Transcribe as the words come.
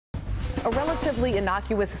A relatively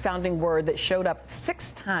innocuous-sounding word that showed up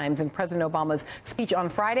 6 times in President Obama's speech on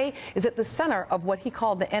Friday is at the center of what he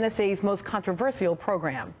called the NSA's most controversial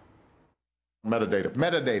program. Metadata,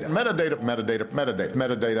 metadata, metadata, metadata, metadata,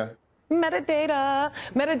 metadata. Metadata.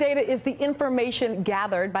 Metadata is the information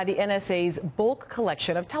gathered by the NSA's bulk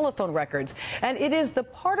collection of telephone records. And it is the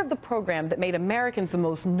part of the program that made Americans the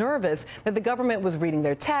most nervous that the government was reading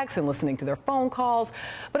their texts and listening to their phone calls.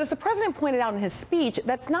 But as the president pointed out in his speech,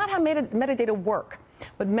 that's not how metadata work.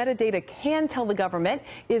 What metadata can tell the government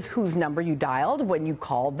is whose number you dialed when you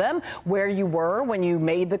called them, where you were when you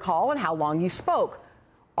made the call, and how long you spoke.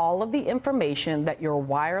 All of the information that your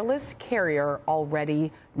wireless carrier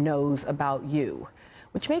already knows about you,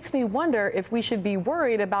 which makes me wonder if we should be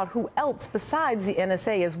worried about who else besides the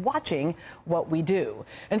NSA is watching what we do.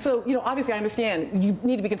 And so, obviously I understand you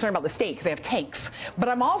need to be concerned about the state because they have tanks, but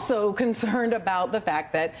I'm also concerned about the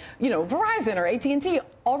fact that, Verizon or AT&T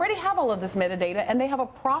already have all of this metadata and they have a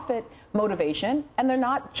profit motivation and they're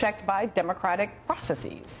not checked by democratic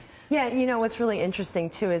processes. Yeah, what's really interesting,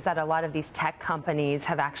 too, is that a lot of these tech companies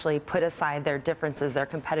have actually put aside their differences, their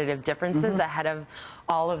competitive differences, ahead of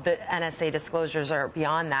all of the NSA disclosures or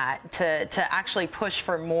beyond that, to actually push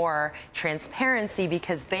for more transparency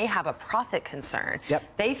because they have a profit concern. Yep.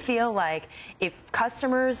 They feel like if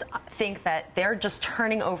customers think that they're just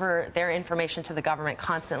turning over their information to the government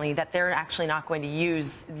constantly, that they're actually not going to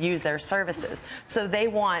use their services. So they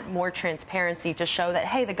want more transparency to show that,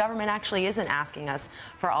 hey, the government actually isn't asking us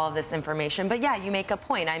for all of this information. But yeah, you make a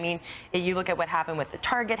point. I mean, you look at what happened with the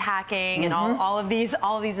Target hacking and all of these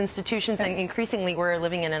institutions, and increasingly we're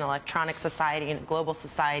living in an electronic society and a global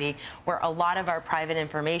society where a lot of our private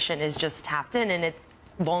information is just tapped in, and it's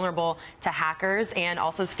vulnerable to hackers and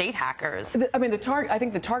also state hackers. I mean, I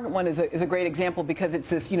think the Target one is a great example because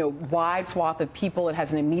it's this, wide swath of people. It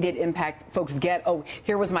has an immediate impact. Folks get, oh,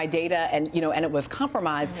 here was my data, and and it was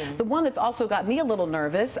compromised. The one that's also got me a little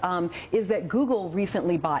nervous is that Google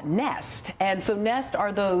recently bought Nest, and so Nest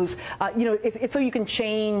are those, it's so you can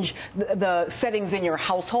change the settings in your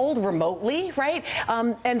household remotely, right?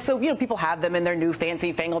 And so people have them in their new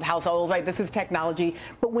fancy fangled households, right? This is technology.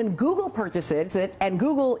 But when Google purchases it, and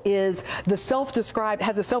Google is has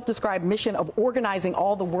a self-described mission of organizing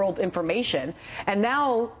all the world's information, and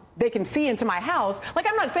now they can see into my house. Like,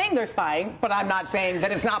 I'm not saying they're spying, but I'm not saying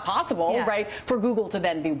that it's not possible, right, for Google to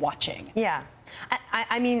then be watching. Yeah.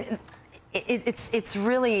 I mean, it's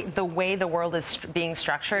really the way the world is being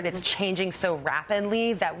structured. It's changing so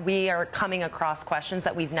rapidly that we are coming across questions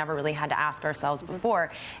that we've never really had to ask ourselves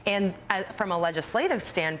before. And from a legislative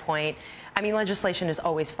standpoint, I mean, legislation is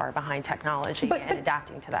always far behind technology and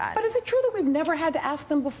adapting to that. But is it true that we've never had to ask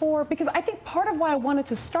them before? Because I think part of why I wanted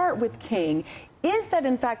to start with King is that,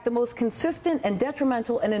 in fact, the most consistent and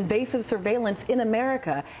detrimental and invasive surveillance in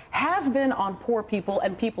America has been on poor people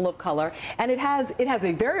and people of color, and it has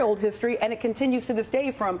a very old history, and it continues to this day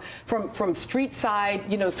from street side,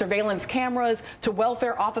 surveillance cameras to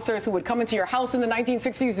welfare officers who would come into your house in the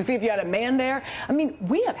 1960s to see if you had a man there. I mean,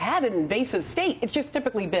 we have had an invasive state. It's just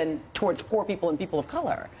typically been towards poor people and people of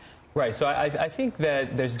color. Right. So I think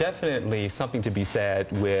that there's definitely something to be said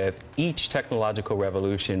with each technological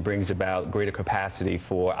revolution brings about greater capacity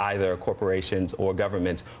for either corporations or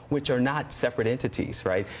governments, which are not separate entities,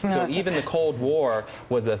 right? So even the Cold War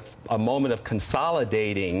was a moment of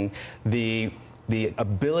consolidating the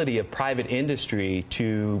ability of private industry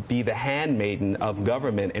to be the handmaiden of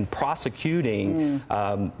government in prosecuting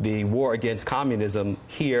the war against communism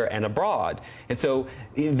here and abroad. And so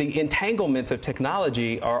the entanglements of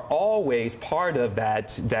technology are always part of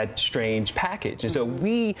that strange package. And so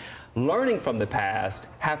we, learning from the past,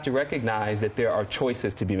 have to recognize that there are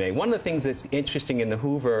choices to be made. One of the things that's interesting in the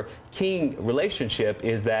Hoover-King relationship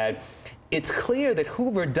is that it's clear that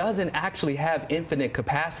Hoover doesn't actually have infinite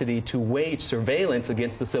capacity to wage surveillance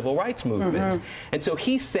against the civil rights movement. And so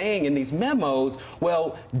he's saying in these memos,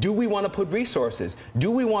 well, do we want to put resources?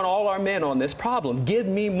 Do we want all our men on this problem? Give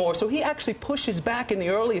me more. So he actually pushes back in the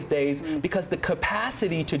earliest days because the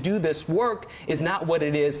capacity to do this work is not what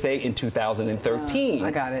it is, say, in 2013.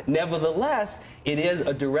 I got it. Nevertheless, it is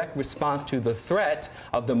a direct response to the threat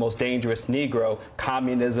of the most dangerous Negro,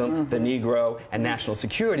 communism, the Negro, and national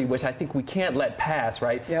security, which I think we can't let pass,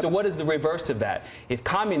 right? So what is the reverse of that? If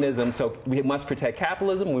communism, so we must protect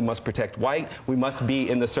capitalism, we must protect white, we must be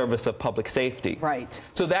in the service of public safety. Right.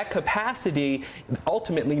 So that capacity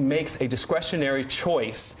ultimately makes a discretionary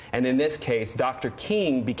choice, and in this case, Dr.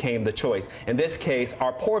 King became the choice. In this case,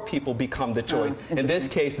 our poor people become the choice. In this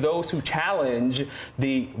case, those who challenge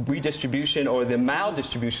the redistribution or the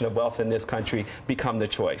maldistribution of wealth in this country become the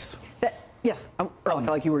choice. Yes, I felt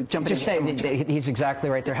like you were jumping Just in. say he's exactly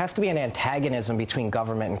right. There has to be an antagonism between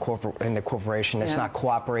government and the corporation. It's not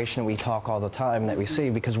cooperation we talk all the time that we see,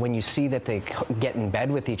 because when you see that they get in bed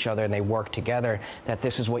with each other and they work together, that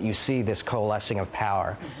this is what you see, this coalescing of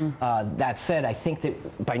power. That said, I think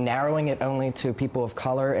that by narrowing it only to people of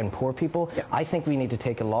color and poor people, I think we need to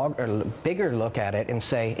take a bigger look at it and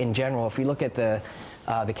say, in general, if we look at the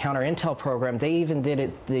counterintel program, they even did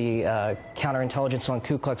it, the counterintelligence on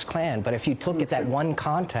Ku Klux Klan. But if you look at that one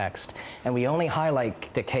context and we only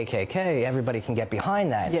highlight the KKK, everybody can get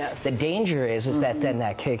behind that. Yes. The danger is that then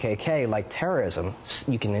that KKK, like terrorism,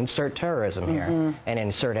 you can insert terrorism here and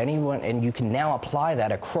insert anyone, and you can now apply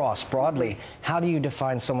that across broadly. How do you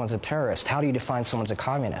define someone's a terrorist? How do you define someone's a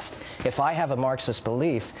communist? If I have a Marxist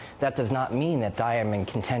belief, that does not mean that I am in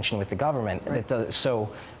contention with the government.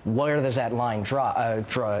 So where does that line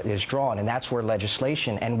is drawn, and that's where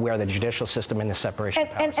legislation and where the judicial system and the separation of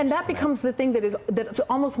powers. And that becomes the thing that's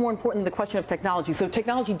almost more important than the question of technology. So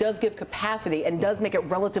technology does give capacity and does make it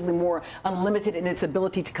relatively more unlimited in its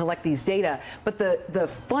ability to collect these data. But the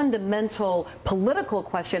fundamental political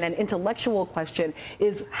question and intellectual question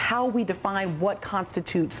is how we define what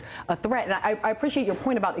constitutes a threat. And I appreciate your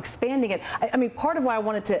point about expanding it. I mean, part of why I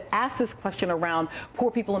wanted to ask this question around poor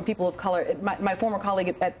people and people of color, my former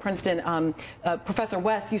colleague at Princeton, Professor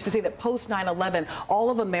West, used to say that post 9/11, all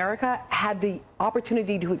of America had the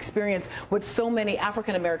opportunity to experience what so many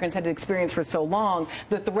African Americans had experienced for so long,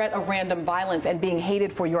 the threat of random violence and being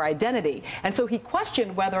hated for your identity. And so he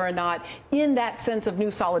questioned whether or not, in that sense of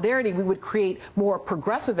new solidarity, we would create more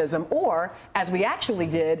progressivism, or, as we actually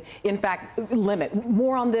did, in fact, limit.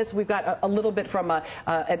 More on this. We've got a little bit from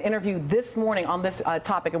an interview this morning on this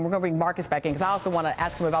topic, and we're going to bring Marcus back in, because I also want to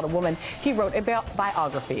ask him about a woman he wrote a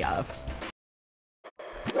biography of.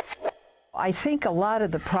 I think a lot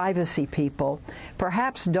of the privacy people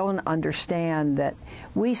perhaps don't understand that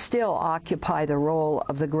we still occupy the role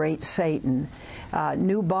of the great Satan.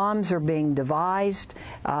 New bombs are being devised,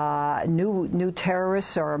 new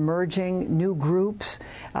terrorists are emerging, new groups,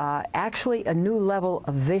 actually a new level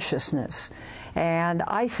of viciousness. And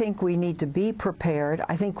I think we need to be prepared.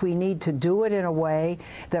 I think we need to do it in a way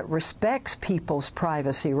that respects people's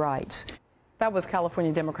privacy rights. That was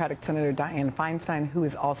California Democratic Senator Dianne Feinstein, who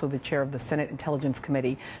is also the chair of the Senate Intelligence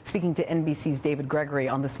Committee, speaking to NBC's David Gregory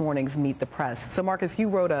on this morning's Meet the Press. So, Marcus, you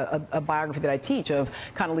wrote a biography that I teach of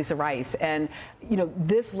Condoleezza Rice, and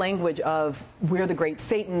this language of we're the great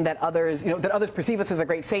Satan, that others perceive us as a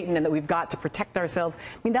great Satan, and that we've got to protect ourselves.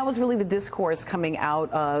 I mean, that was really the discourse coming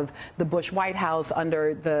out of the Bush White House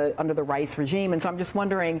under the Rice regime, and so I'm just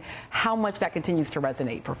wondering how much that continues to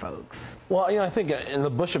resonate for folks. Well, I think in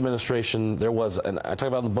the Bush administration there was, and I talk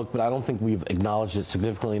about it in the book, but I don't think we've acknowledged it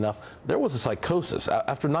significantly enough, there was a psychosis.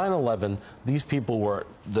 After 9/11, these people were,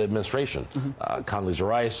 the administration, Condoleezza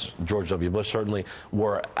Rice, George W. Bush certainly,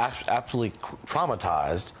 were absolutely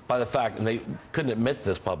traumatized by the fact, and they couldn't admit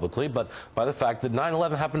this publicly, but by the fact that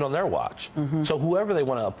 9/11 happened on their watch. So whoever they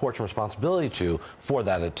want to apportion responsibility to for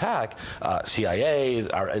that attack, CIA,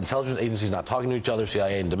 our intelligence agencies not talking to each other,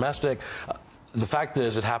 CIA and domestic, the fact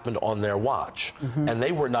is it happened on their watch, and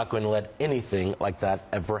they were not going to let anything like that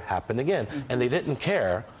ever happen again. And they didn't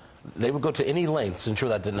care. They would go to any lengths to ensure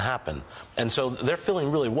that didn't happen. And so their feeling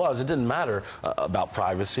really was, it didn't matter about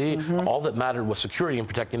privacy. All that mattered was security and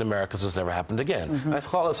protecting America, because this never happened again. And I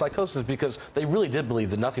call it psychosis because they really did believe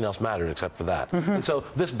that nothing else mattered except for that. And so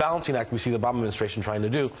this balancing act we see the Obama administration trying to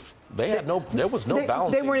do, there was no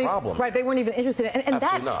balancing problem. Right, they weren't even interested in it. And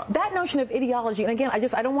that notion of ideology, and again,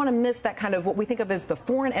 I don't want to miss that kind of what we think of as the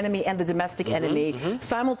foreign enemy and the domestic enemy,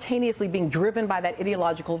 simultaneously being driven by that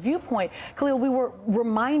ideological viewpoint. Khalil, we were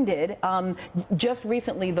reminded just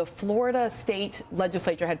recently the Florida state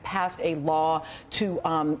legislature had passed a law to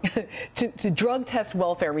drug test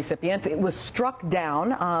welfare recipients. It was struck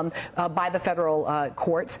down by the federal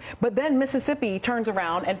courts, but then Mississippi turns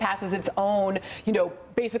around and passes its own,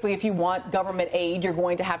 basically, if you want government aid, you're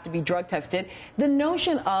going to have to be drug tested. The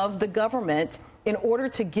notion of the government, in order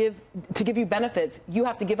to give you benefits, you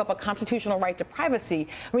have to give up a constitutional right to privacy.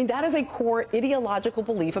 I mean, that is a core ideological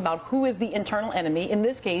belief about who is the internal enemy. In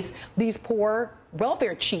this case, these poor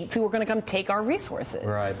welfare cheats who are going to come take our resources.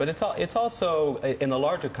 Right, but it's also, in a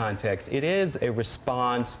larger context, it is a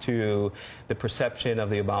response to the perception of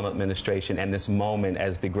the Obama administration and this moment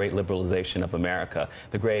as the great liberalization of America,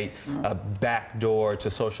 the great backdoor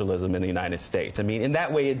to socialism in the United States. I mean, in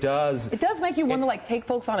that way, it does make you want to take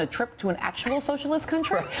folks on a trip to an actual socialist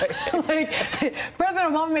country. Right.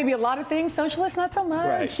 President Obama may be a lot of things, socialist not so much.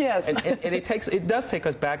 Right. Yes. And it does take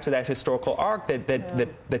us back to that historical arc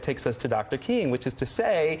that takes us to Dr. King, which which is to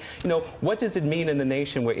say, what does it mean in a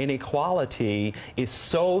nation where inequality is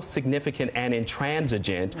so significant and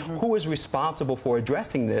intransigent? Who is responsible for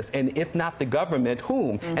addressing this? And if not the government,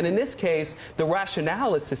 whom? And in this case, the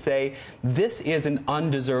rationale is to say this is an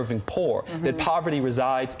undeserving poor, that poverty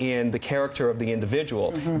resides in the character of the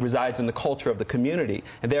individual, resides in the culture of the community,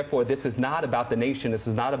 and therefore this is not about the nation, this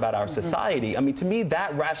is not about our society. I mean, to me,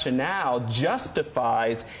 that rationale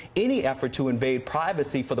justifies any effort to invade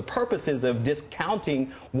privacy for the purposes of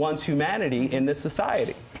discounting one's humanity in this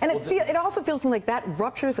society. And it also feels to me like that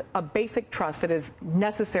ruptures a basic trust that is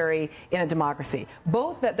necessary in a democracy.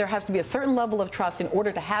 Both that there has to be a certain level of trust in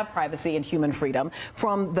order to have privacy and human freedom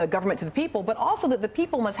from the government to the people, but also that the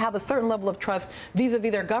people must have a certain level of trust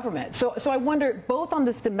vis-a-vis their government. So I wonder, both on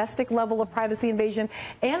this domestic level of privacy invasion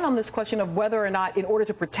and on this question of whether or not, in order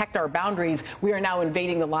to protect our boundaries, we are now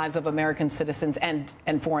invading the lives of American citizens and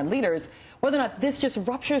foreign leaders, whether or not this just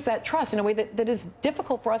ruptures that trust in a way that is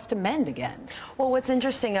difficult for us to mend again. Well, what's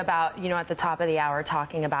interesting about, at the top of the hour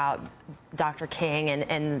talking about Dr. King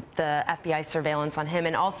and the FBI surveillance on him,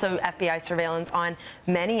 and also FBI surveillance on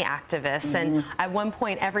many activists. And at one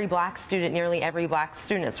point, nearly every black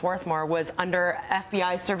student at Swarthmore was under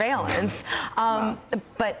FBI surveillance.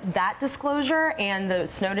 But that disclosure and the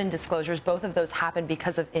Snowden disclosures, both of those happened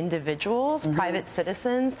because of individuals, private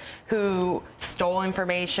citizens, who stole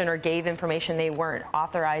information or gave information they weren't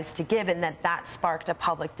authorized to give, and that sparked a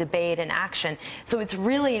public debate and action. So it's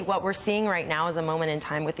really what we're seeing right now is a moment in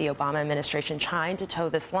time with the Obama administration trying to toe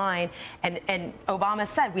this line, and Obama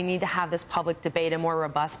said we need to have this public debate, a more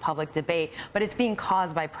robust public debate, but it's being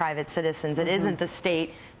caused by private citizens. It isn't the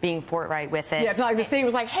state being forthright with it. Yeah, it's not like the state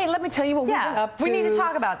was like, hey, let me tell you what we're up to. We need to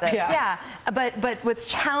talk about this. Yeah. But what's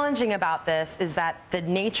challenging about this is that the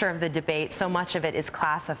nature of the debate, so much of it is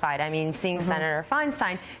classified. I mean, seeing Senator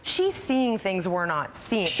Feinstein, she's seeing things we're not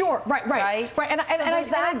seeing. Sure, right. And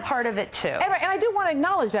that part of it too. And I do want to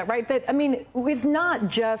acknowledge that, right? That, I mean, it's not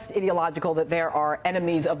just ideological that there are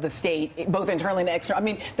enemies of the state, both internally and externally. I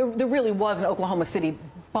mean, there really was an Oklahoma City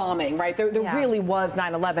bombing, right? There really was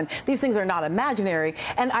 9/11. These things are not imaginary.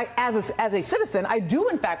 And as a citizen, I do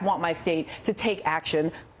in fact want my state to take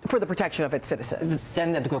action for the protection of its citizens.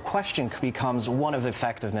 Then the question becomes one of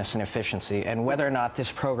effectiveness and efficiency, and whether or not this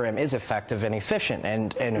program is effective and efficient,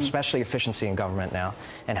 and especially efficiency in government now,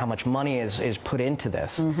 and how much money is put into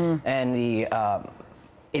this. And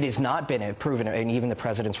it has not been proven, and even the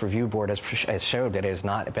President's Review Board has showed that it is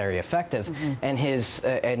not very effective. And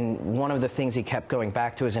and one of the things he kept going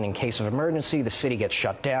back to is, in case of emergency, the city gets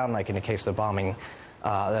shut down, like in the case of the bombing,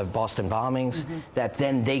 the Boston bombings, that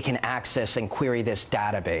then they can access and query this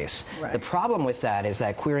database. The problem with that is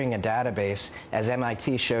that querying a database, as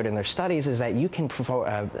MIT showed in their studies, is that you can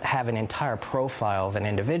have an entire profile of an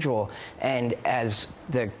individual, and as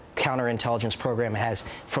the counterintelligence program has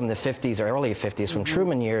from the 50s or early 50s, from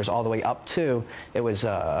Truman years all the way up to it was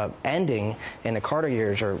ending in the Carter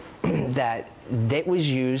years, or that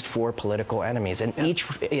was used for political enemies, and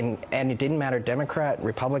and it didn't matter, Democrat,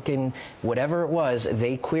 Republican, whatever it was,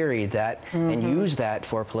 they queried that and used that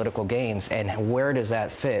for political gains. And where does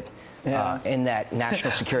that fit in that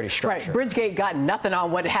national security structure? Right. Bridgegate got nothing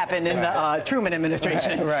on what happened in the Truman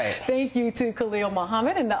administration. Right. Thank you to Khalil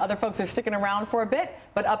Muhammad, and the other folks are sticking around for a bit.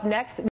 But up next,